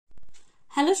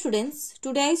Hello students,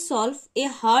 today I solve a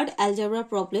hard algebra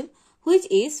problem which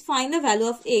is find the value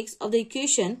of x of the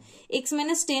equation x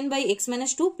minus 10 by x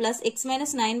minus 2 plus x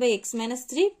minus 9 by x minus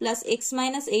 3 plus x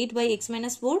minus 8 by x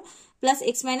minus 4 plus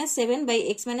x minus 7 by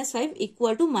x minus 5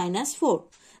 equal to minus 4.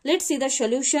 Let's see the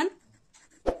solution.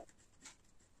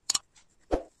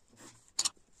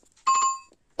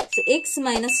 So x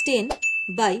minus 10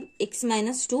 by x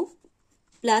minus 2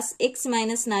 plus x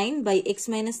minus 9 by x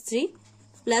minus 3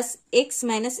 plus x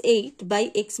minus 8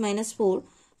 by x minus 4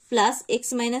 plus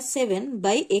x minus 7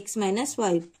 by x minus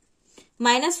 5.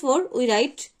 Minus 4 we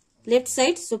write left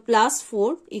side, so plus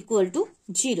 4 equal to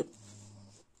 0.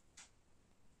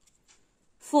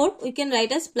 4 we can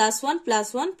write as plus 1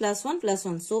 plus 1 plus 1 plus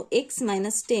 1. So x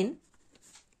minus 10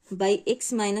 by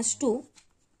x minus 2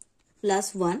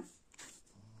 plus 1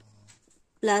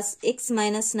 plus x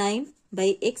minus 9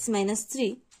 by x minus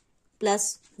 3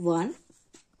 plus 1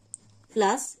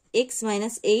 plus x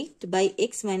minus 8 by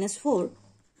x minus 4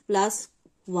 plus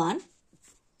 1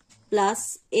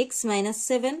 plus x minus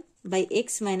 7 by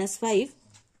x minus 5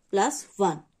 plus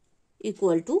 1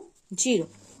 equal to 0.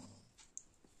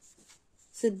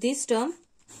 So this term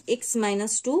x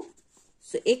minus 2,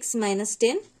 so x minus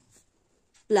 10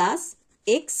 plus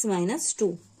x minus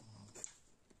 2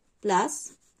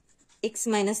 plus x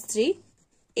minus 3,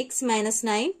 x minus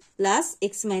 9 plus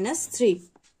x minus 3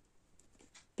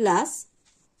 plus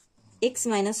x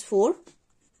minus 4,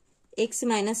 x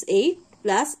minus 8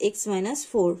 plus x minus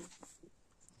 4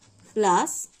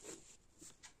 plus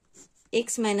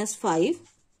x minus 5,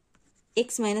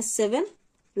 x minus 7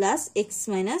 plus x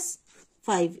minus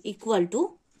 5 equal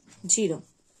to 0.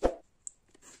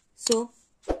 So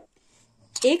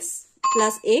x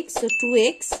plus x, so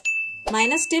 2x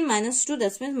minus 10 minus 2,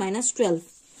 that means minus 12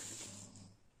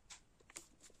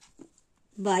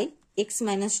 by x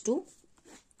minus 2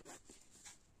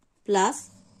 plus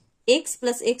x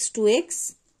plus x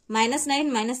 2x minus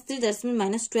 9 minus 3, that means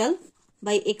minus 12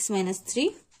 by x minus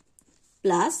 3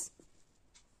 plus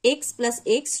x plus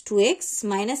x 2x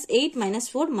minus 8 minus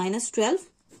 4 minus 12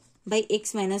 by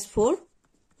x minus 4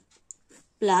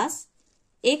 plus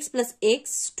x plus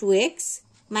x 2x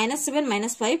minus 7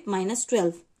 minus 5 minus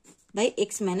 12 by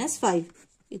x minus 5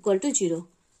 equal to 0.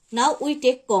 Now we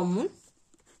take common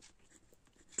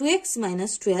 2x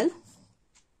minus 12.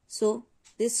 So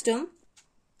this term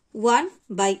 1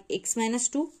 by x minus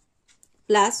 2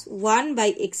 plus 1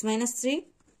 by x minus 3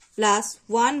 plus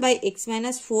 1 by x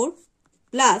minus 4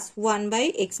 plus 1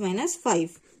 by x minus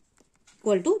 5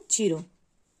 equal to 0.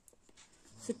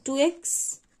 So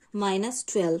 2x minus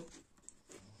 12.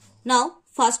 Now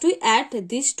first we add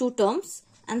these two terms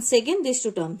and second these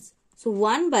two terms. So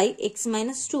 1 by x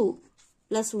minus 2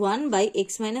 plus 1 by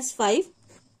x minus 5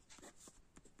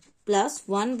 plus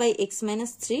 1 by x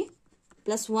minus 3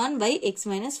 plus 1 by x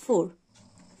minus 4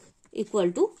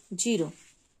 equal to 0.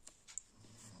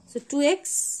 So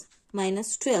 2x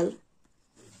minus 12,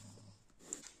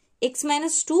 x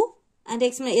minus 2 and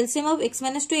x minus LCM of x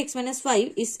minus 2 x minus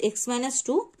 5 is x minus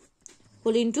 2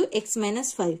 whole into x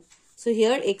minus 5. So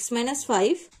here x minus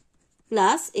 5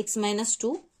 plus x minus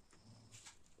 2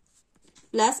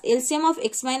 plus LCM of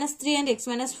x minus 3 and x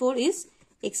minus 4 is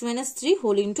x minus 3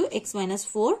 whole into x minus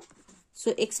 4.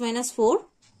 So x minus 4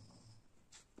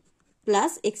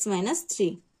 plus x minus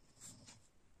 3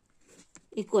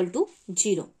 equal to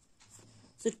 0.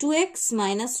 So 2x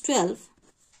minus 12,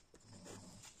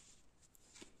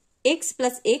 x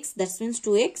plus x, that means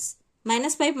 2x,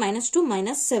 minus 5 minus 2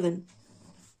 minus 7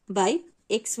 by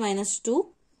x minus 2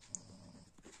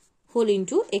 whole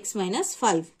into x minus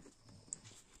 5.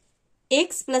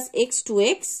 X plus x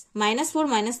 2x minus 4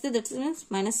 minus 3, that means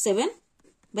minus 7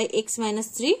 by x minus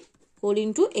 3 whole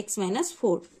into x minus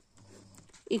 4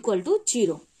 equal to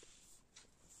 0.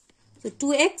 So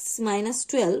 2x minus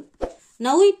 12.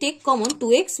 Now we take common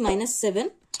 2x minus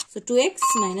 7. So 2x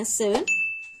minus 7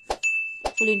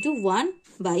 whole into 1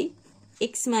 by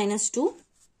x minus 2,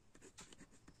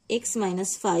 x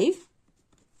minus 5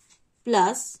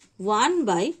 plus 1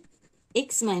 by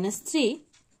x minus 3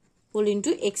 whole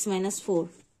into x minus 4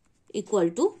 equal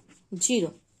to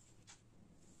 0.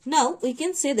 Now we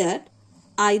can say that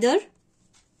either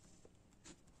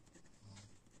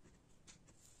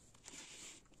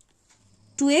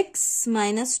two x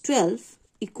minus 12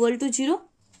 equal to 0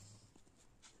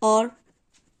 or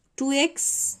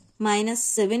 2x minus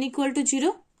 7 equal to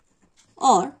 0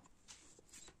 or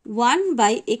 1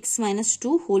 by x minus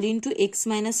 2 whole into x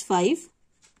minus 5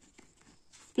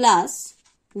 plus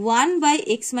 1 by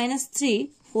x minus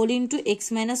 3 whole into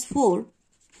x minus 4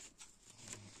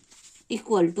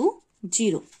 equal to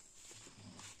 0.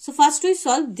 So first we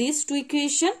solve these two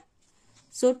equations.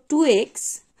 So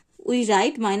 2x, we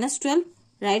write minus 12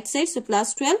 right side, so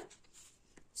plus 12.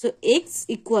 So x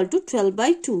equal to 12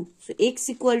 by 2. So x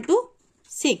equal to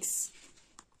 6.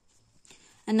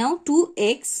 And now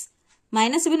 2x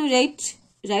minus 7 we write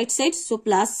right side, so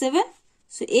plus 7.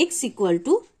 So x equal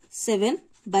to 7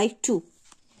 by 2.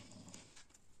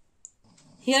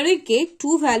 Here we get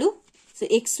two value. So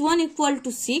x1 equal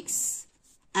to 6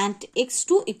 and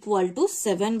x2 equal to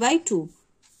 7 by 2.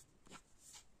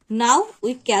 Now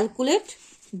we calculate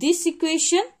this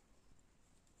equation.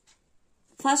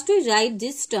 First we write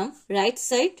this term right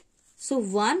side. So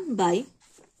 1 by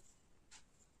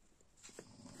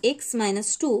x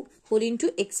minus 2 whole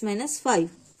into x minus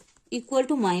 5 equal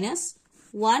to minus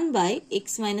 1 by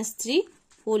x minus 3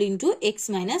 whole into x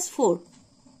minus 4.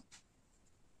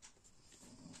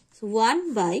 So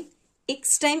 1 by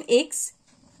x times x,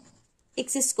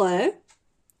 x square,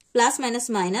 plus minus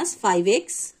minus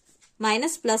 5x,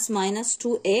 minus plus minus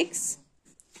 2x,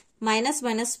 minus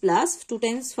minus plus 2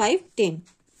 times 5, 10,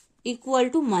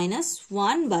 equal to minus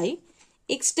 1 by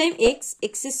x times x,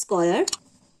 x square,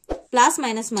 plus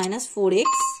minus minus 4x,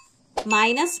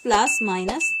 minus plus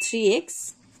minus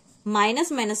 3x,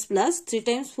 minus minus plus 3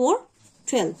 times 4,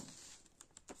 12.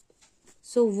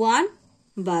 So 1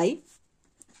 by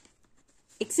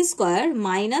x square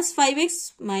minus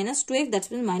 5x minus 2x, that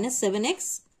means minus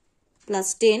 7x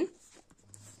plus 10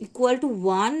 equal to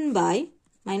 1 by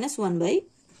minus 1 by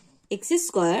x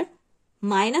square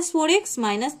minus 4x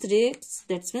minus 3x,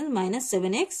 that means minus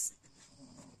 7x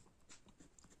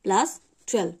plus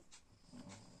 12.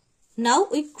 Now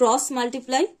we cross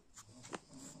multiply.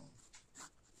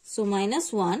 So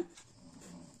minus 1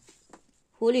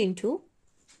 whole into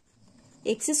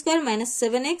x square minus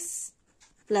 7x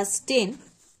plus 10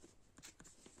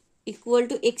 equal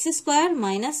to x square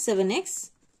minus 7x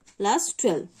plus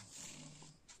 12.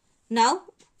 Now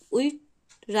we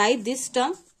write this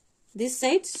term this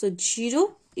side. So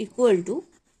 0 equal to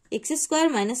x square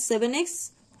minus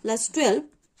 7x plus 12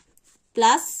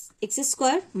 plus x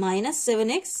square minus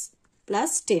 7x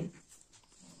plus 10.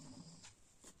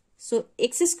 So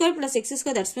x square plus x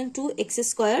square, that means 2x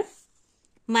square,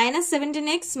 minus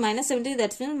 17x minus 17,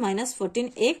 that means minus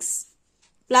 14x,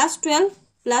 plus 12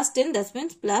 plus 10, that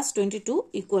means plus 22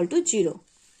 equal to 0.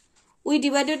 We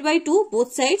divided by 2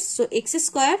 both sides. So x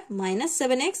square minus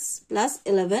 7x plus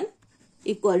 11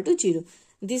 equal to 0.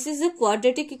 This is a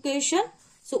quadratic equation.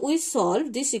 So we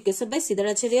solve this equation by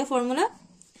Siddharacharya formula.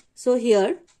 So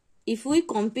here if we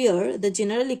compare the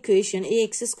general equation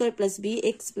ax square plus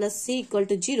bx plus c equal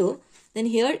to 0, then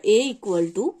here a equal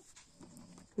to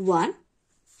 1,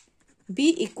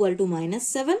 b equal to minus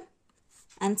 7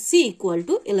 and c equal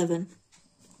to 11.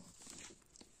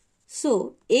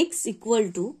 So x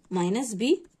equal to minus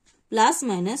b plus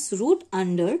minus root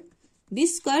under b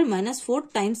square minus 4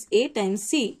 times a times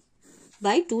c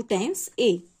by 2 times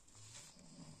a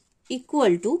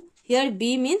equal to, here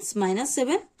b means minus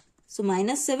 7. So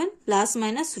minus 7 plus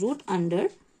minus root under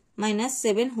minus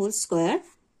 7 whole square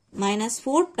minus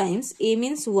 4 times a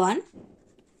means 1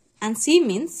 and c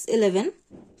means 11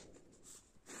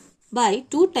 by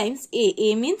 2 times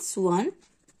a means 1.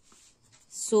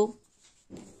 So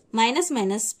minus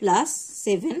minus plus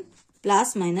 7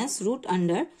 plus minus root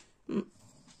under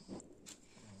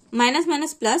minus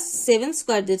minus plus 7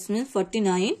 square, this means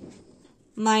 49,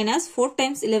 minus 4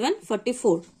 times 11,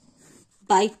 44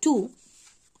 by 2.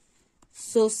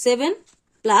 So 7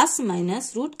 plus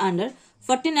minus root under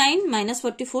 49 minus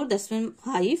 44, that means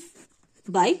 5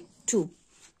 by 2.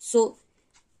 So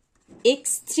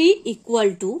x3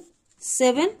 equal to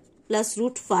 7 plus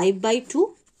root 5 by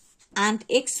 2 and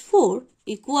x4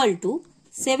 equal to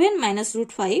 7 minus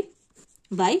root 5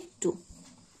 by 2.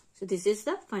 So this is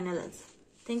the final answer.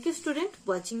 Thank you student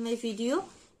for watching my video.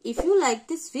 If you like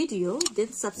this video,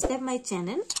 then subscribe my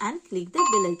channel and click the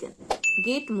bell icon.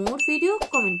 Get more video,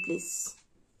 comment please.